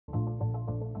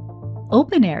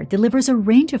OpenAIRE delivers a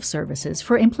range of services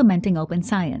for implementing open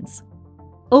science.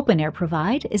 OpenAIRE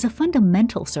Provide is a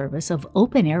fundamental service of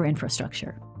OpenAIRE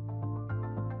infrastructure.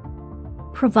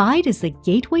 Provide is the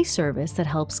gateway service that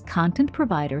helps content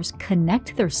providers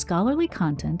connect their scholarly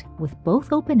content with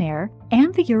both OpenAIRE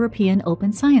and the European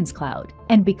Open Science Cloud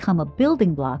and become a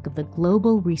building block of the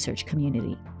global research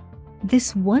community.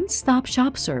 This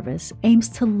one-stop-shop service aims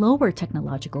to lower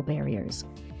technological barriers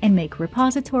and make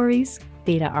repositories,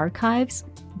 data archives,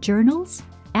 journals,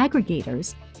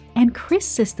 aggregators, and CRIS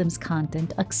systems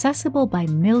content accessible by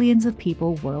millions of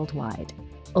people worldwide.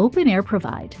 OpenAIRE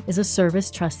Provide is a service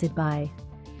trusted by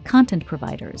content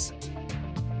providers,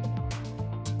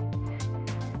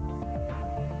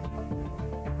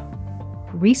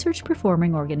 research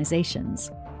performing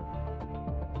organizations,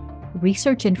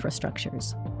 research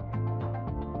infrastructures,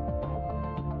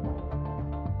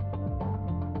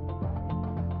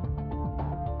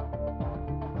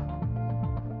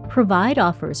 Provide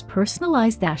offers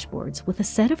personalized dashboards with a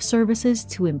set of services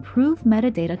to improve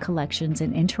metadata collections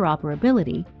and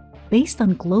interoperability based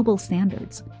on global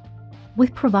standards.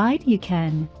 With Provide, you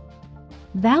can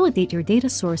validate your data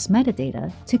source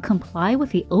metadata to comply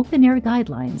with the OpenAIRE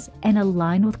Guidelines and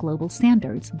align with global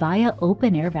standards via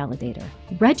OpenAIRE Validator.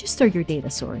 Register your data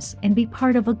source and be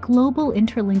part of a global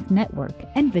interlinked network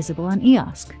and visible on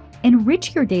EOSC.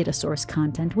 Enrich your data source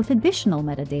content with additional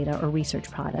metadata or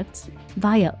research products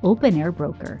via OpenAIRE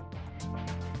Broker.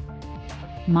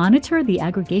 Monitor the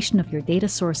aggregation of your data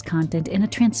source content in a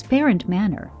transparent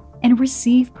manner and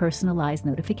receive personalized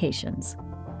notifications.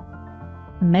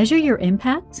 Measure your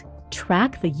impact,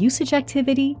 track the usage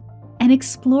activity, and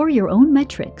explore your own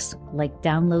metrics like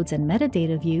downloads and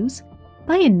metadata views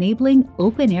by enabling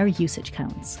OpenAIRE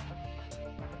UsageCounts.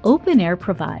 OpenAIRE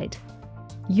Provide,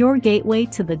 your gateway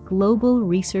to the global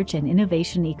research and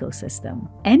innovation ecosystem.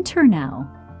 Enter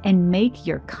now and make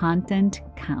your content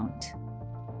count.